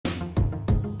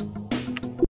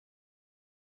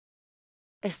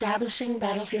Establishing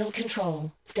battlefield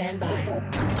control. Stand by.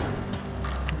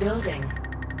 Building.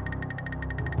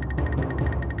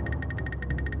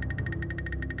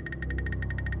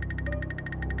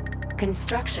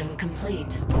 Construction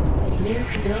complete. New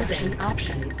construction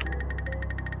options.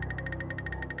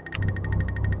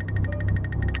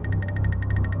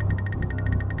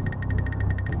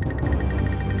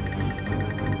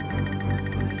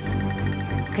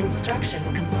 Construction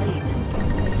complete.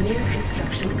 New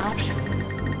construction options.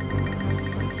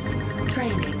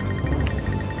 Training.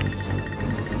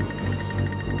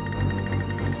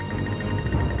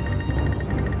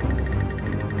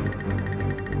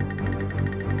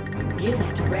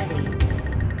 Unit ready.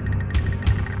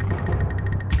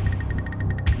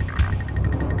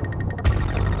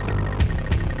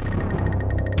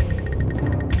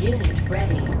 Unit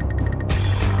ready.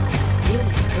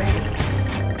 Unit ready.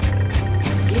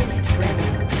 Unit ready.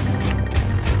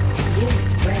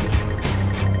 Unit ready.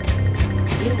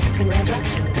 Unit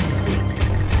construction complete.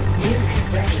 New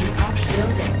construction option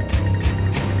building.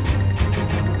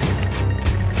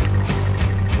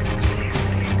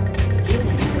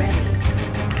 Unit ready.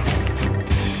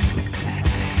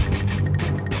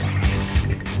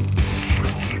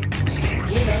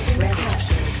 Unit ready.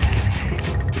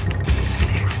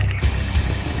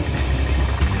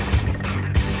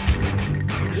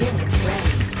 Unit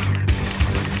ready.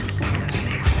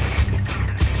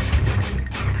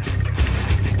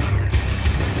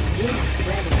 Unit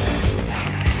ready.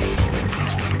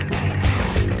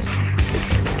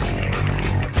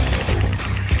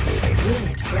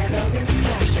 Unit ready. Building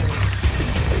captured.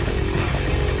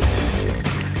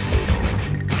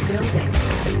 Building.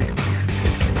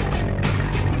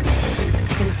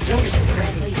 Construction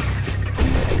ready.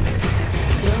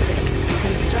 Building.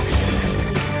 Construction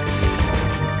complete.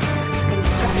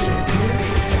 Construction. New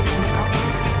construction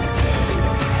options.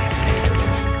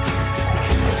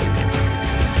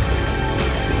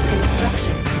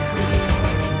 Construction complete.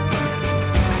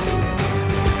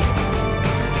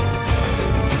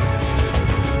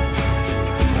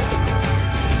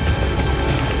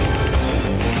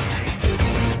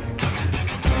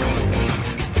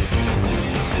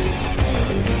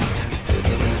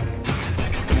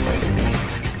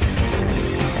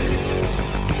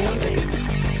 Building.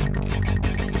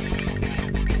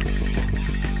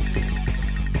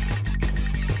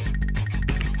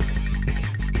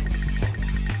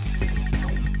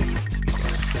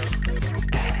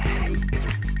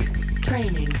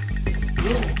 Training.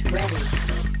 Unit ready.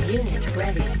 Unit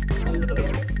ready.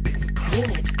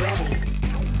 Unit ready.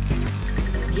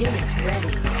 Unit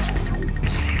ready.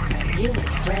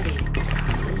 Unit ready.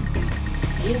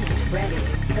 Unit ready.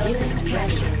 Unit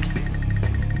captured.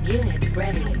 Unit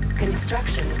ready.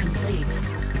 Construction complete.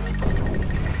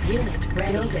 Unit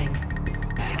ready. Building.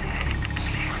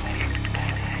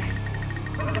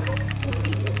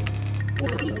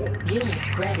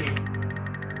 Unit ready.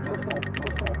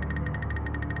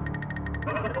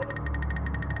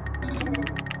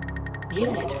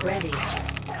 Unit ready.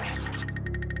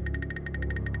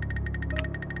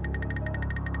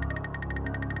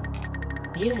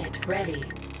 Unit ready.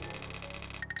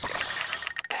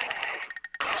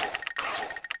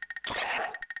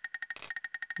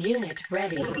 Unit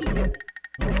ready.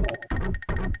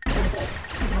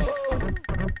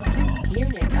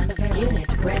 Unit unavailable.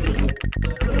 Unit ready.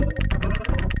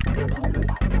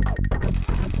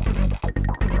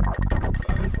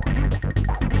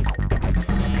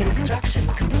 Construction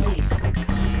complete.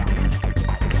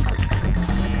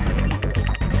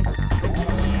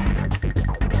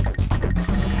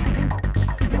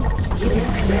 Unit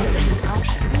construction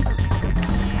options.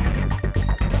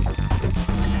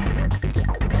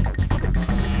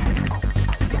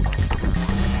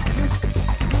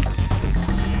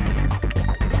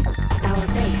 Our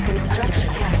base construction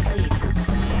complete.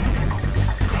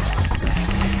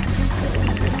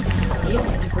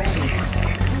 Unit ready.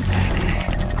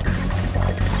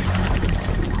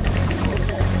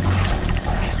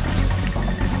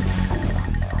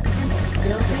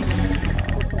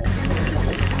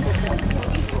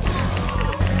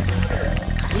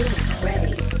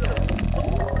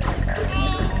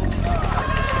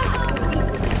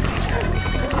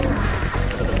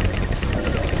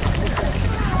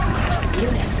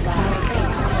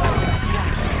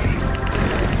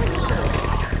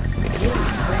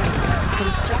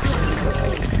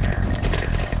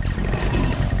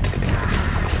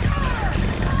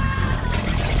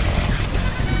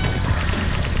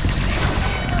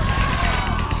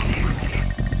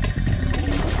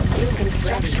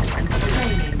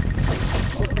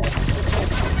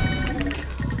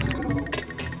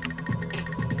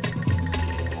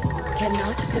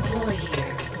 Cannot deploy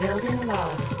here. Building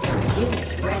lost.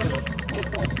 Unit ready.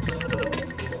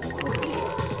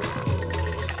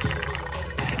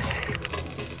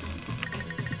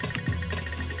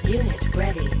 Unit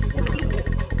ready.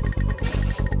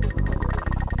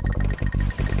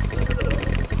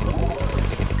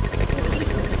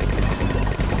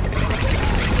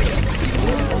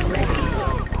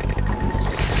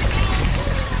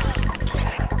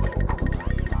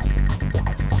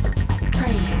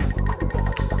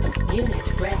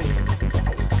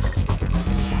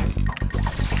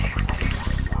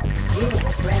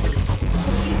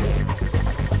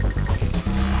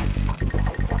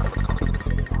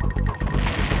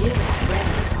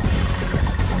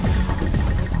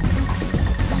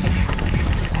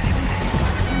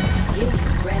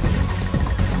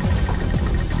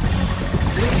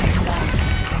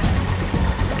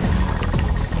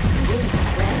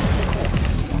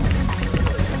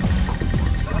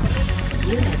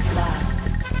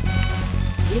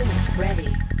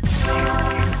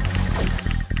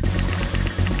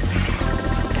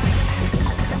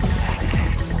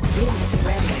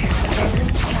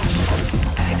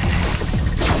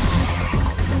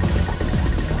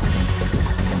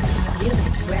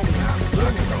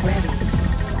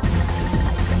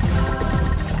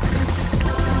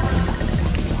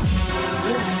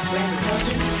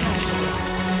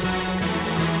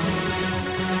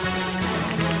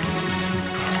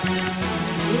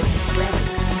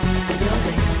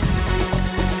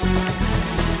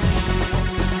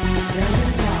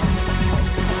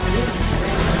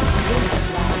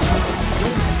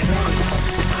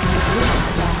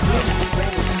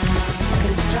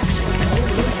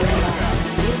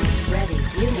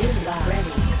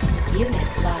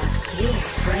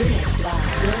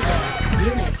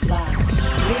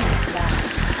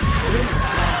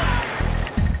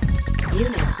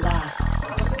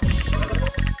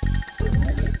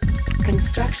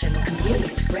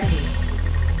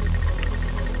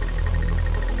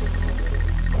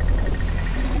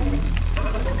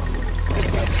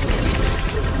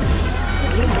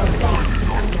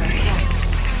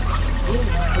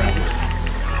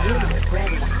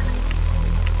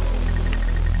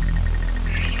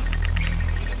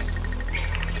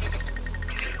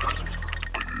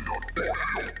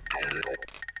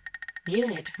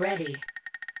 Unit ready.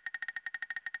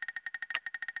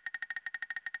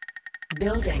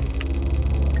 Building.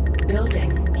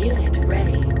 Building. Unit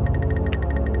ready.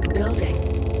 Building.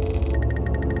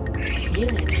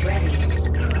 Unit ready.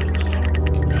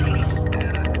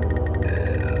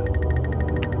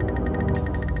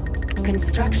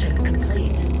 Construction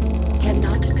complete.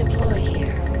 Cannot deploy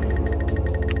here.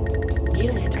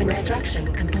 Unit construction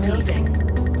complete. Building.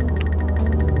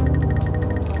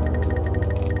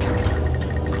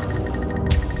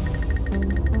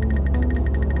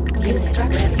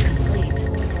 Construction complete.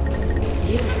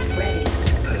 Unit ready.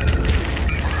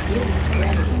 Unit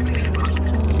ready.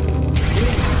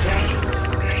 Unit ready.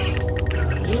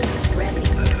 Unit ready.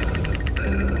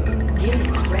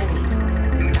 Unit ready.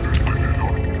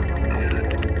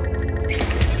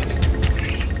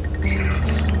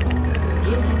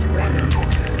 Unit ready.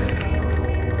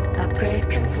 Upgrade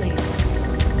complete.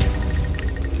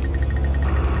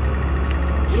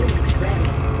 Unit ready.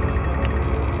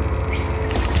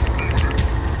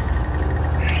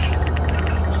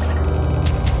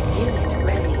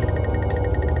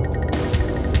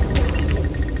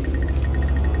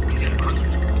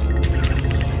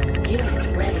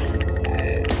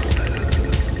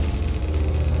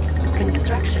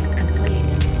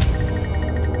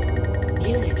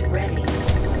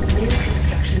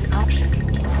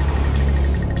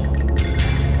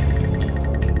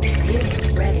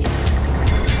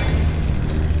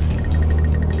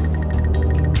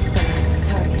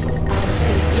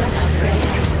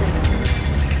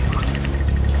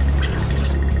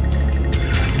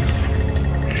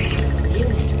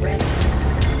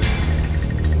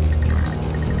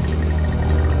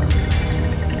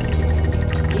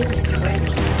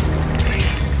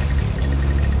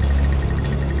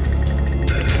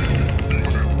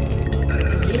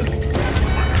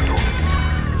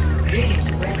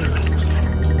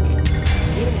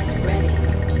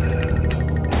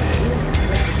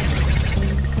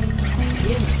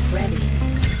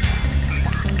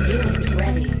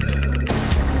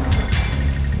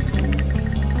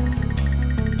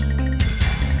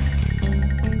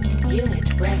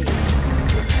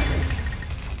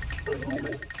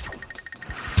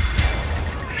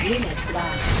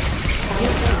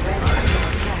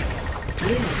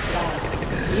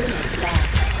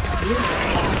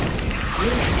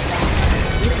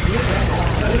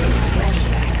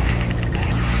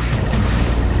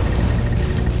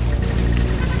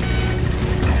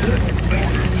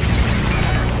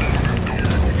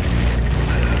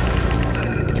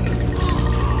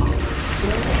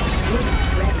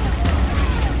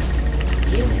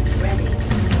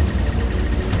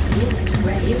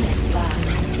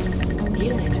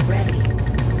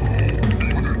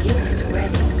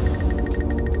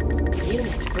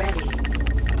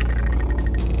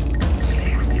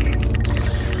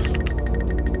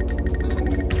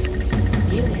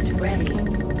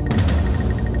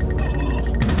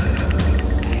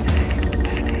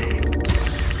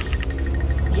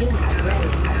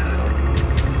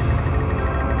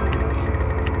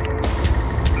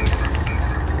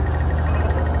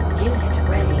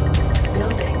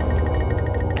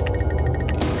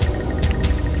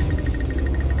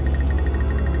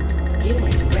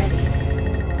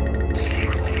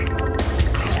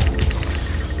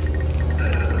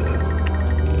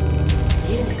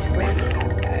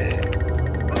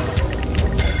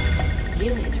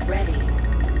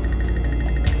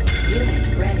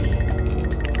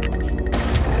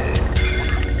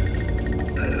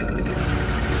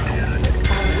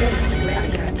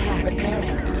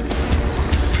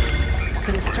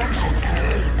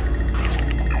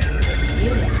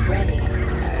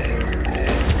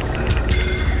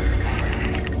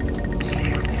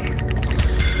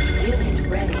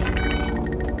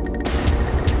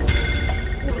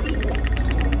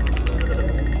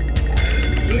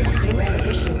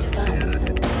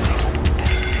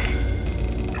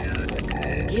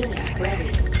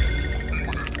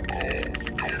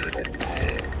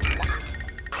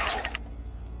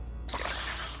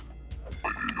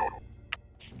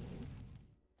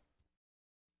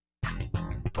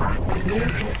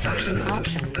 Construction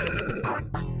options.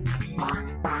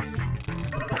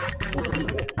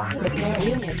 Repair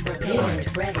unit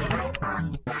repaired. Ready.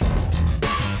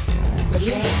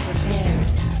 Unit repaired.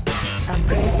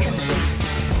 Upgrade complete.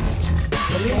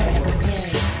 Unit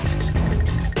repaired.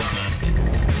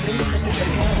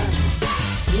 Insufficient funds.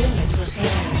 Unit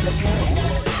repaired. Repairing.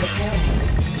 Repairing.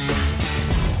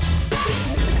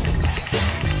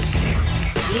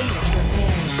 Unit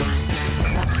repaired.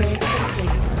 Upgrade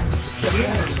complete.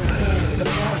 Unit repaired.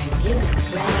 Repairing. Unit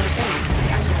ready. Base is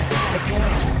under attack.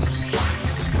 Repaired.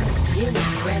 Unit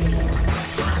ready.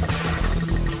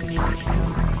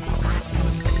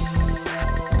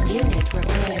 Unit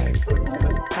repaired.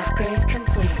 Upgrade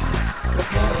complete.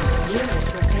 Repairing. Unit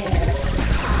repaired.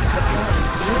 Repairing.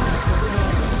 Unit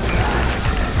repaired.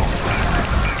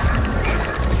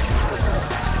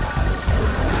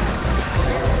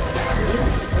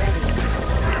 Unit ready.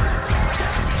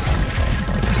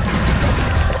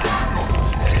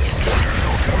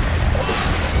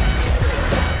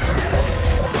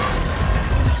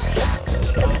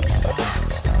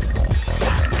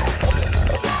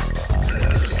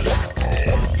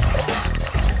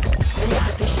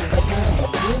 Insufficient repairing.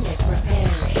 Unit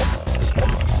repaired.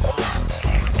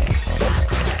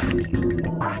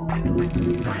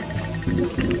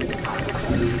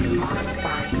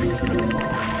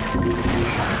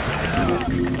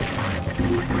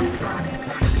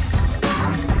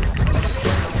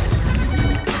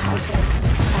 Our base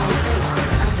is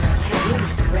under attack.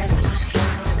 Unit ready.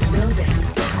 Building.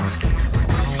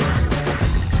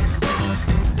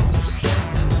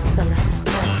 Select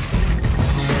all.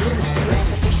 Unit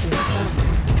insufficient funds. Unit ready.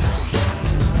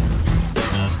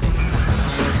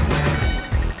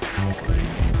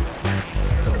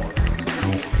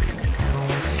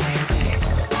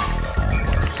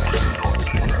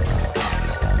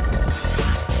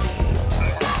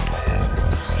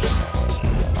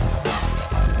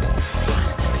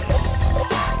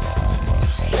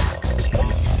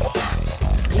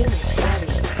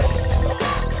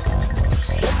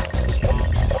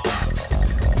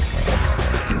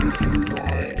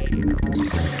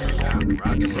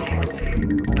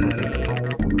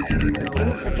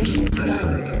 Insufficient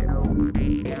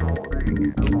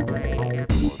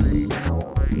funds.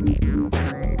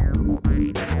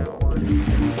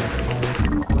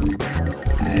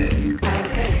 Our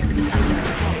base is under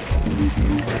attack.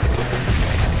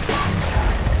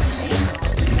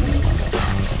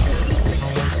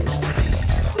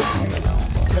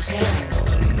 Repairing.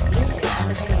 Unit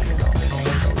unavailable.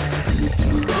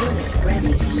 Unit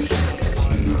ready.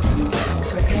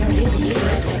 Repair unit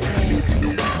repaired.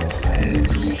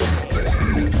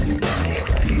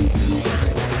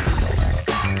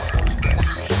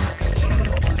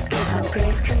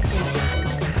 Upgrade complete.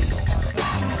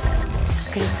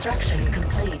 Construction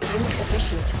complete.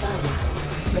 Insufficient funds.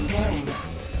 Repairing.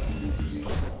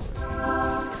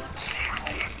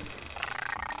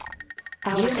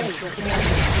 Our base is under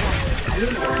attack.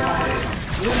 Unit lost.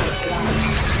 Unit lost.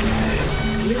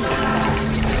 Unit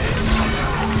lost.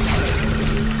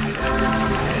 Unit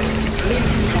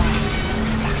lost.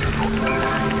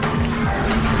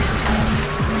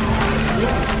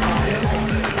 Unit lost.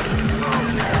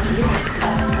 Unit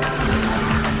lost. Unit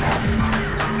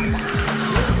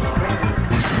ready.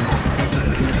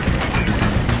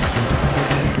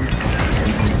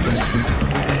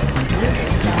 Unit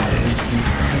lost.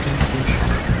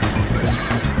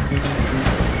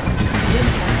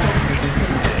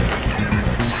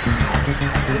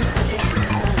 Insufficient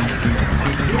funds.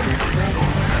 Unit ready.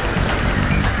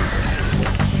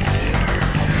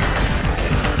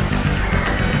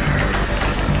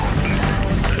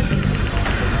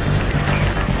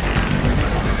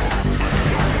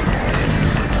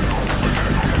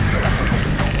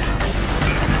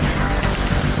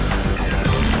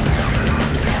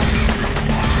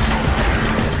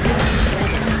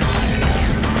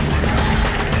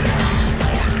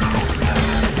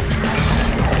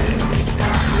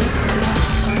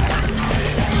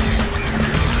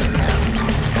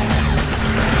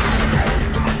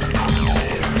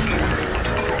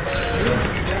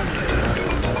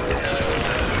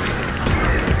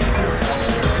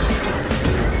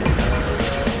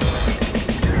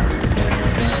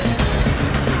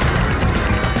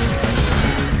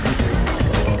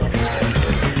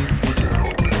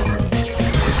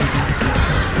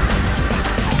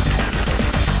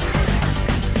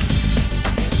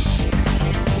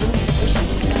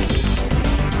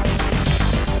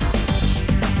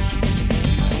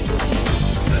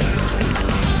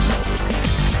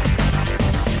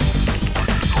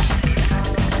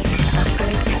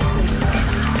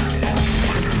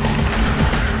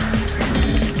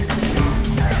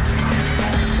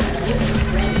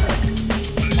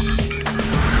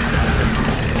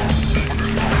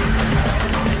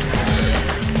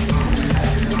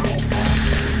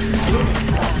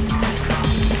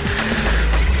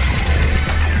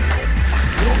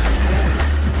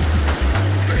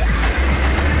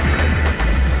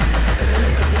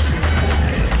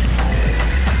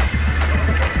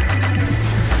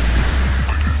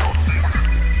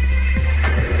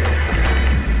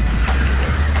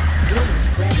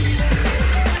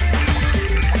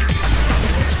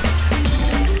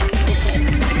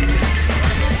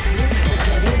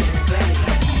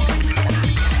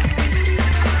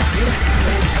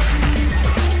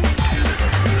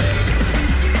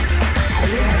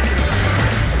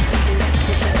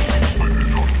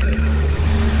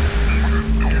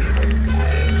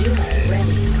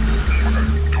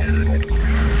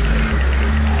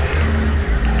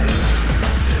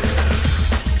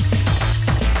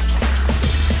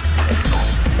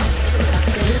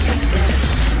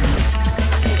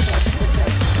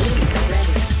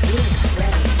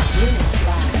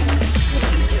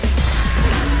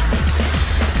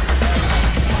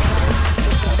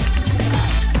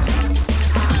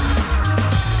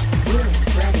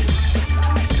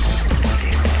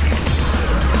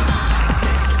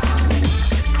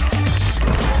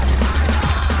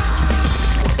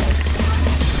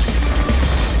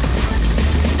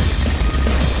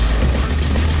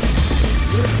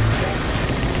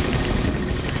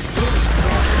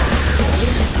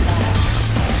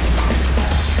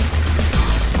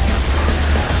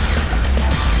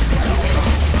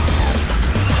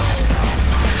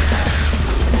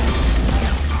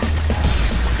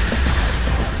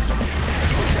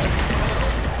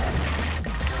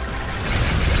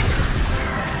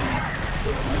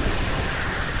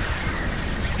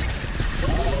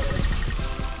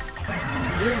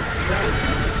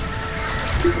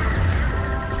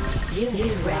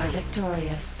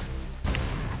 victorious.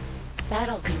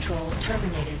 Battle control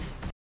terminated.